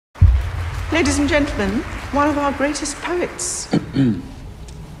Ladies and gentlemen, one of our greatest poets.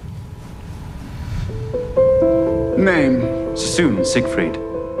 Name? Sassoon, Siegfried.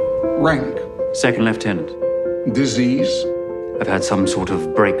 Rank? Second lieutenant. Disease? I've had some sort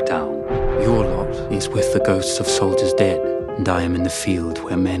of breakdown. Your lot is with the ghosts of soldiers dead, and I am in the field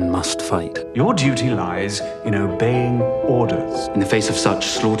where men must fight. Your duty lies in obeying orders. In the face of such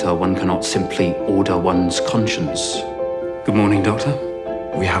slaughter, one cannot simply order one's conscience. Good morning, Doctor.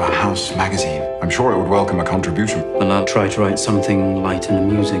 We have a house magazine. I'm sure it would welcome a contribution. Well, I'll try to write something light and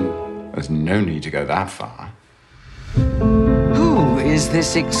amusing. There's no need to go that far. Who is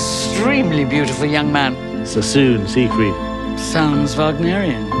this extremely beautiful young man? Sassoon, Siegfried. Sounds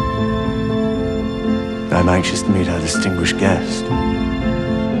Wagnerian. I'm anxious to meet our distinguished guest.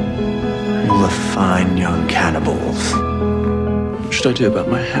 All the fine young cannibals. What should I do about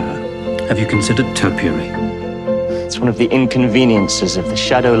my hair? Have you considered topiary? It's one of the inconveniences of the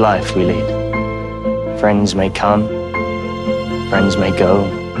shadow life we lead. Friends may come, friends may go.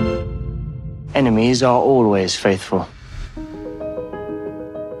 Enemies are always faithful.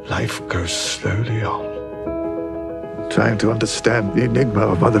 Life goes slowly on. Trying to understand the enigma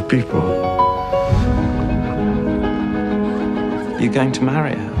of other people. You're going to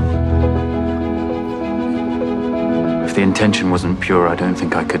marry her? If the intention wasn't pure, I don't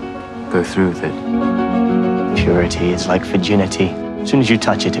think I could go through with it. Purity is like virginity. As soon as you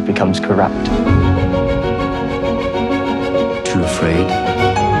touch it, it becomes corrupt. Too afraid.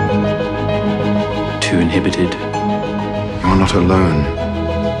 Too inhibited. You're not alone.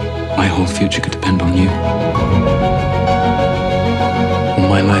 My whole future could depend on you. All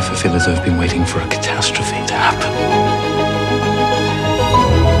my life, I feel as though I've been waiting for a catastrophe to happen.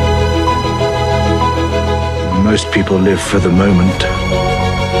 Most people live for the moment.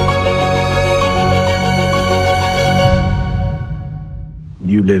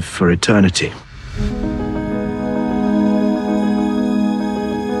 You live for eternity.